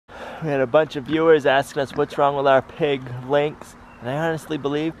We had a bunch of viewers asking us what's wrong with our pig, Lynx, and I honestly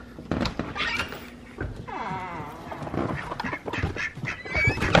believe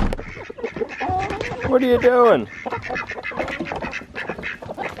what are you doing?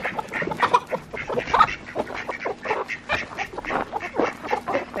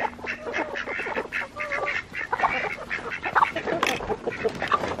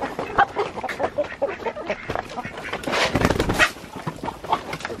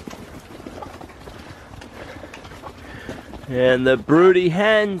 And the broody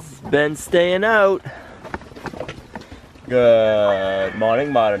hen's been staying out. Good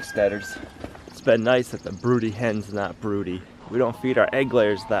morning, Modern Homesteaders. It's been nice that the broody hen's not broody. We don't feed our egg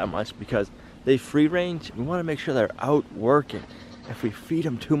layers that much because they free range. We want to make sure they're out working. If we feed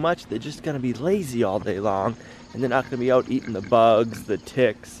them too much, they're just going to be lazy all day long, and they're not going to be out eating the bugs, the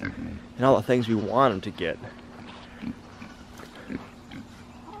ticks, and all the things we want them to get.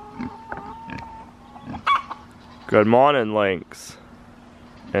 Good morning, Lynx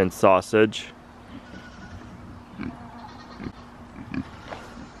and Sausage.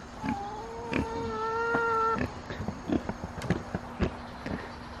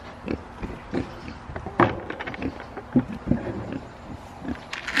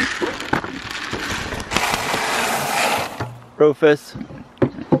 Rufus,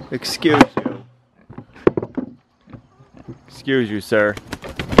 excuse you. Excuse you, sir.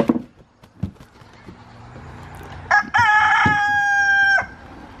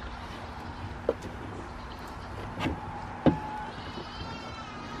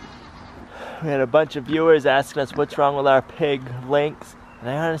 We had a bunch of viewers asking us what's wrong with our pig, Lynx, and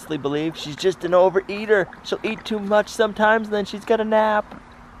I honestly believe she's just an overeater. She'll eat too much sometimes and then she's got a nap.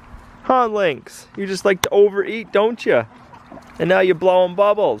 Huh, Lynx? You just like to overeat, don't you? And now you're blowing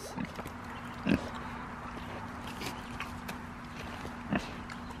bubbles.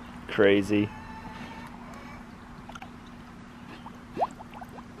 Crazy.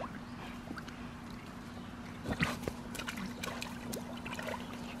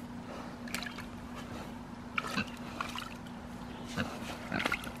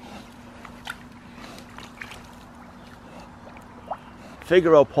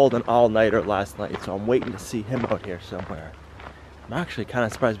 Figaro pulled an all-nighter last night, so I'm waiting to see him out here somewhere. I'm actually kind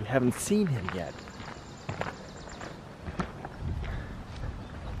of surprised we haven't seen him yet.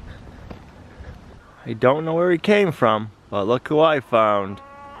 I don't know where he came from, but look who I found.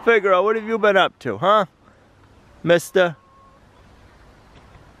 Figaro, what have you been up to, huh? Mister?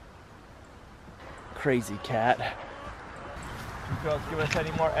 Crazy cat. You girls give us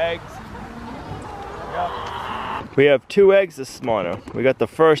any more eggs? Yep. We have 2 eggs this morning. We got the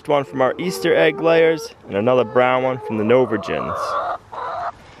first one from our Easter egg layers and another brown one from the Novirgins.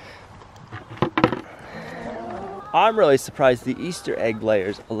 I'm really surprised the Easter egg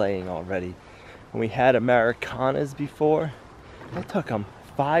layers are laying already. When we had Americanas before, it took them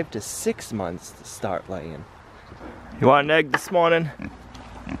 5 to 6 months to start laying. You want an egg this morning?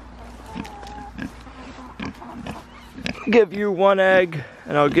 I'll give you 1 egg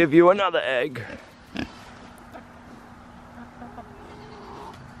and I'll give you another egg.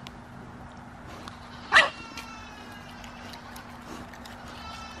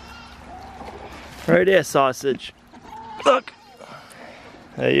 Right here, Sausage. Look.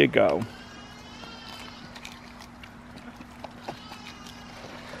 There you go.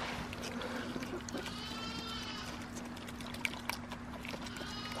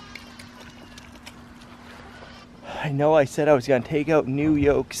 I know I said I was going to take out New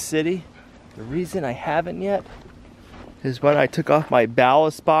York City. The reason I haven't yet is when I took off my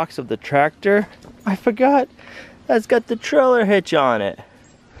ballast box of the tractor, I forgot that's got the trailer hitch on it.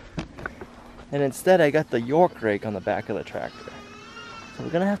 And instead I got the York rake on the back of the tractor. So we're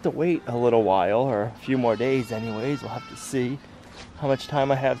gonna have to wait a little while, or a few more days anyways. We'll have to see how much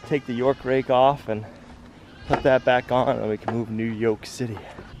time I have to take the York rake off and put that back on, and we can move New York City.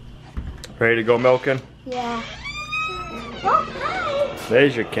 Ready to go milking? Yeah. Oh, hi.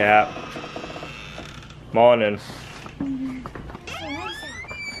 There's your cat. Morning.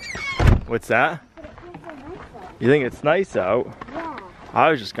 What's that? You think it's nice out? Yeah. I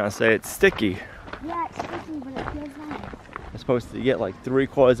was just gonna say it's sticky. Yeah, it's sticky, but it feels nice. We're supposed to get like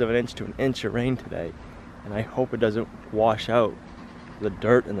 3/4 of an inch to an inch of rain today, and I hope it doesn't wash out the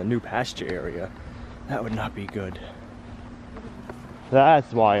dirt in the new pasture area. That would not be good.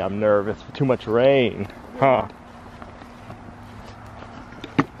 That's why I'm nervous for too much rain, huh?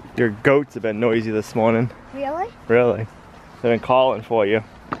 Your goats have been noisy this morning. Really? Really? They've been calling for you.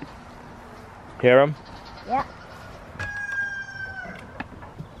 Hear them? Yeah.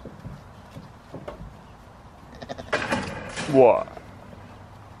 What?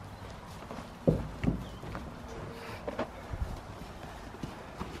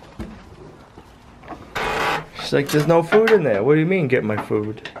 She's like, there's no food in there. What do you mean, get my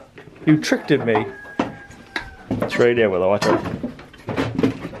food? You tricked me. It's right there, Willow. Watch out.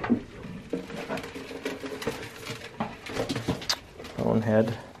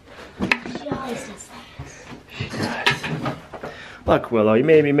 Bonehead. She always does that. She does. Look, Willow, you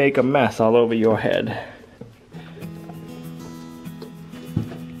made me make a mess all over your head.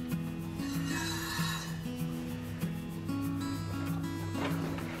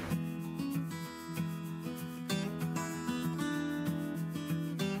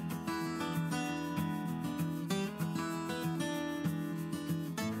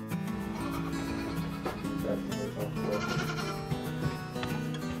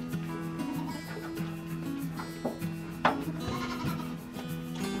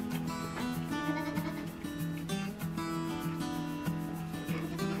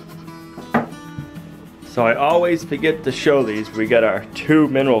 So I always forget to show these. We got our 2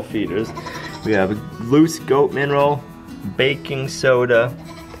 mineral feeders. We have loose goat mineral, baking soda,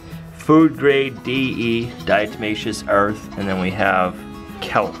 food grade DE, diatomaceous earth, and then we have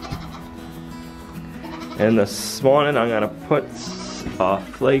kelp. And this morning I'm gonna put a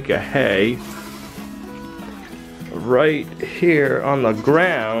flake of hay right here on the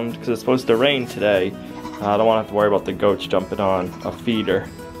ground because it's supposed to rain today. I don't want to have to worry about the goats jumping on a feeder.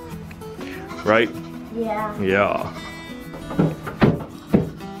 Right? Yeah. Yeah.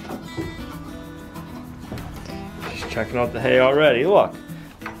 She's checking out the hay already. Look.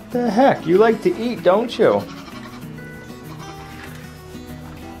 The heck? You like to eat, don't you?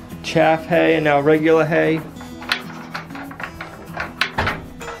 Chaff hay and now regular hay.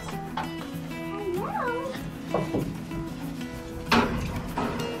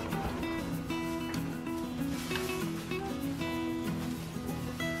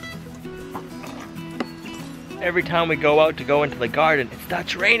 Every time we go out to go into the garden, it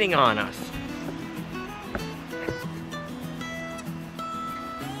starts raining on us.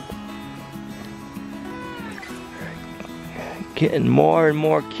 Getting more and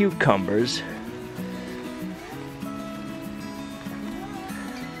more cucumbers.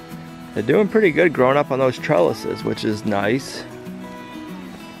 They're doing pretty good growing up on those trellises, which is nice.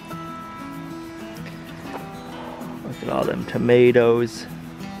 Look at all them tomatoes.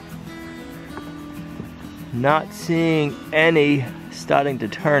 Not seeing any starting to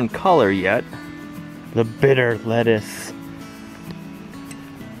turn color yet. The bitter lettuce.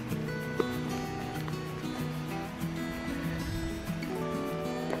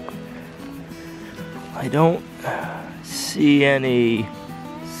 I don't see any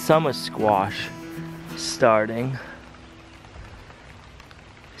summer squash starting.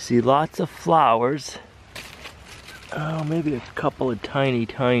 See lots of flowers. Oh, maybe a couple of tiny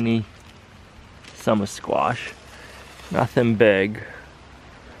summer squash. Nothing big.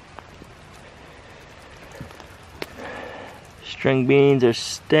 String beans are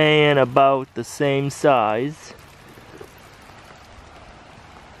staying about the same size.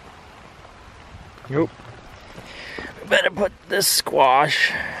 Nope. Better put this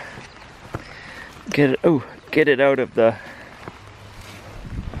squash. Get it out of the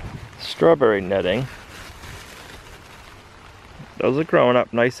strawberry netting. Those are growing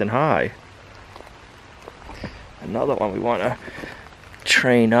up nice and high. Another one we want to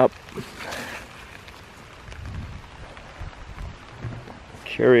train up.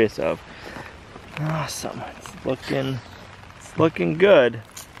 Curious of. Awesome. It's looking good.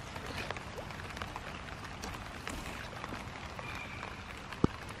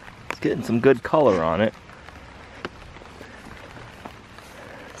 It's getting some good color on it.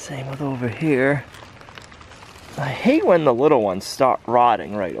 Same with over here. I hate when the little ones start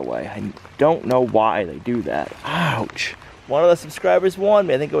rotting right away. I don't know why they do that. Ouch. One of the subscribers warned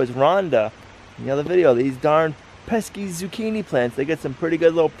me, I think it was Rhonda, in the other video, these darn pesky zucchini plants, they get some pretty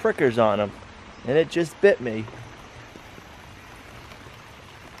good little prickers on them. And it just bit me.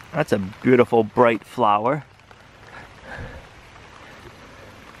 That's a beautiful bright flower.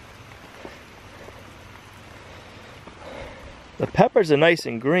 The peppers are nice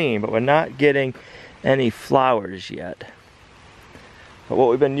and green, but we're not getting any flowers yet. But what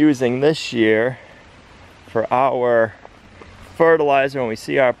we've been using this year for our fertilizer when we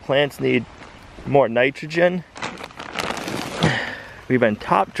see our plants need more nitrogen, we've been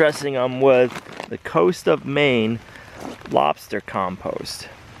top dressing them with the Coast of Maine lobster compost.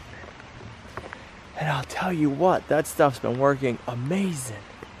 And I'll tell you what, that stuff's been working amazing.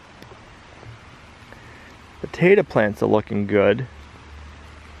 Potato plants are looking good.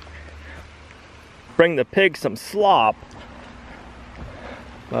 Bring the pig some slop.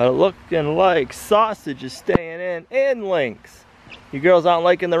 But looking like sausage is staying in and links. You girls aren't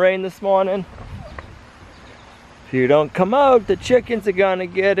liking the rain this morning? If you don't come out, the chickens are gonna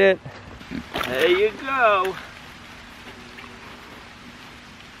get it. There you go.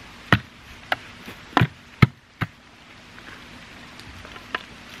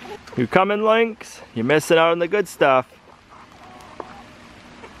 You coming, Lynx? You're missing out on the good stuff.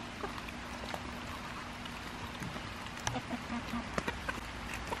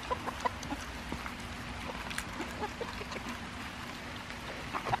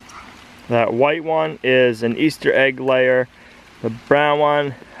 That white one is an Easter egg layer. The brown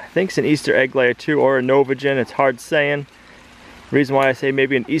one, I think it's an Easter egg layer too, or a Novagen, it's hard saying. The reason why I say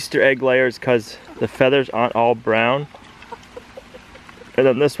maybe an Easter egg layer is because the feathers aren't all brown. And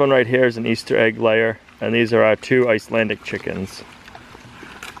then this one right here is an Easter egg layer, and these are our 2 Icelandic chickens.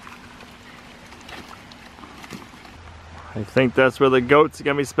 I think that's where the goats are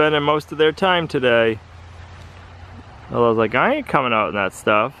gonna be spending most of their time today. I was like, I ain't coming out in that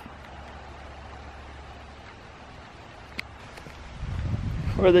stuff.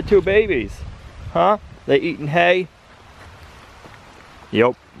 Where are the 2 babies? Huh? They eating hay?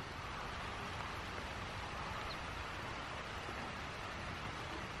 Yup.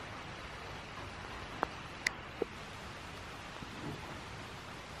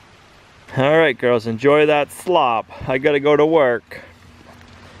 Alright girls, enjoy that slop. I gotta go to work.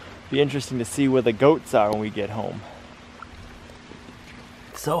 Be interesting to see where the goats are when we get home.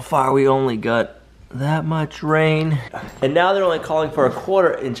 So far we only got that much rain. And now they're only calling for a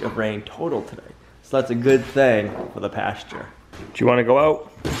 1/4 inch of rain total today. So that's a good thing for the pasture. Do you want to go out?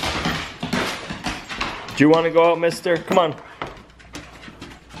 Do you want to go out, mister? Come on.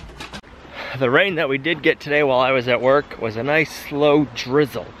 The rain that we did get today while I was at work was a nice slow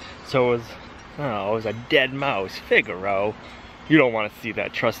drizzle. So it was, oh, it was a dead mouse. Figaro. You don't want to see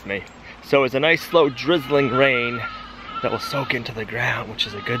that, trust me. So it was a nice slow drizzling rain that will soak into the ground, which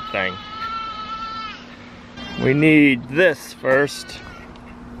is a good thing. We need this first.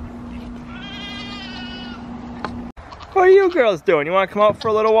 What are you girls doing? You want to come out for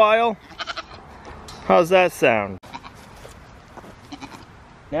a little while? How's that sound?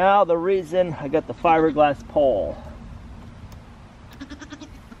 Now the reason I got the fiberglass pole.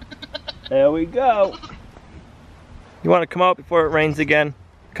 There we go. You want to come out before it rains again?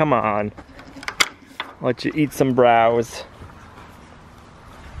 Come on. I'll let you eat some browse.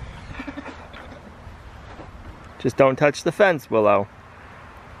 Just don't touch the fence, Willow.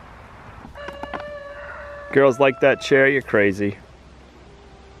 Girls like that chair, you're crazy.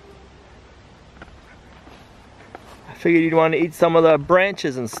 I figured you'd want to eat some of the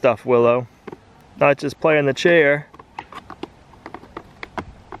branches and stuff, Willow. Not just play in the chair.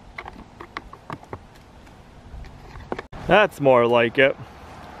 That's more like it.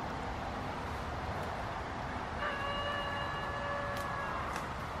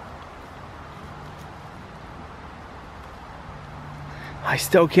 I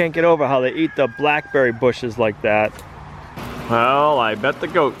still can't get over how they eat the blackberry bushes like that. Well, I bet the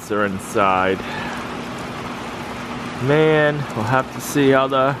goats are inside. Man, we'll have to see how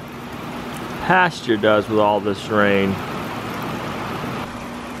the pasture does with all this rain.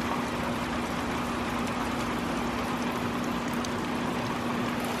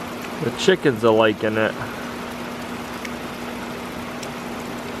 The chickens are liking it.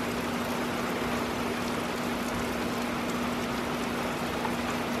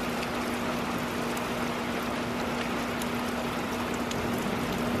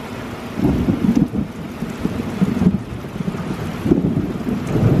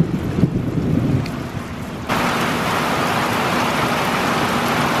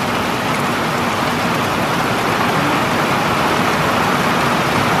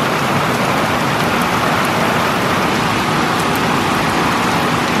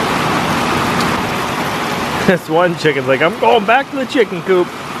 This one chicken's like, I'm going back to the chicken coop.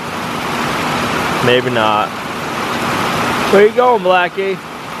 Maybe not. Where you going, Blackie?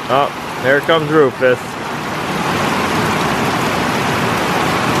 Oh, here comes Rufus.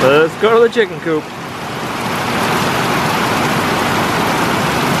 Let's go to the chicken coop.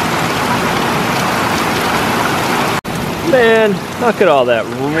 Man, look at all that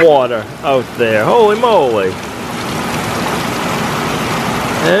water out there. Holy moly.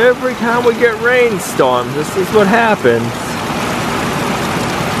 Every time we get rainstorms, this is what happens.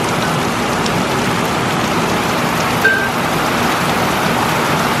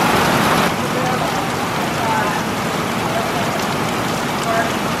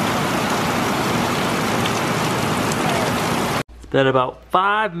 It's been about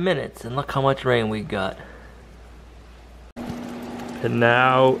 5 minutes and look how much rain we got. And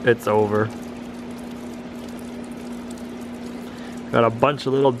now it's over. Got a bunch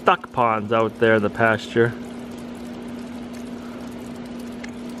of little duck ponds out there in the pasture.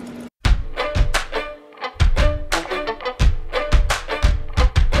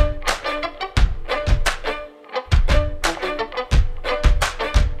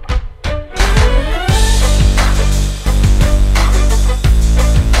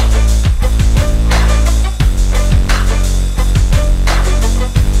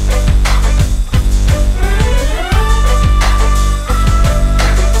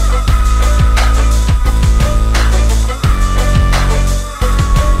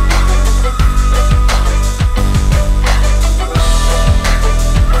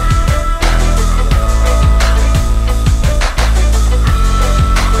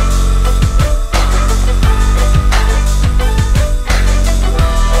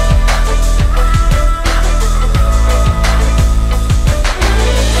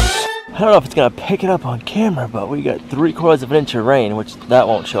 I don't know if it's gonna pick it up on camera, but we got 3/4 of an inch of rain, which that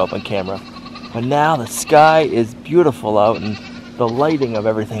won't show up on camera. But now the sky is beautiful out and the lighting of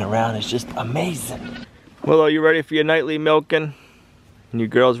everything around is just amazing. Willow, you ready for your nightly milking? And you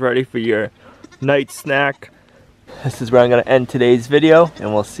girls ready for your night snack? This is where I'm gonna end today's video,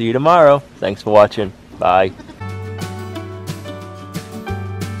 and we'll see you tomorrow. Thanks for watching. Bye.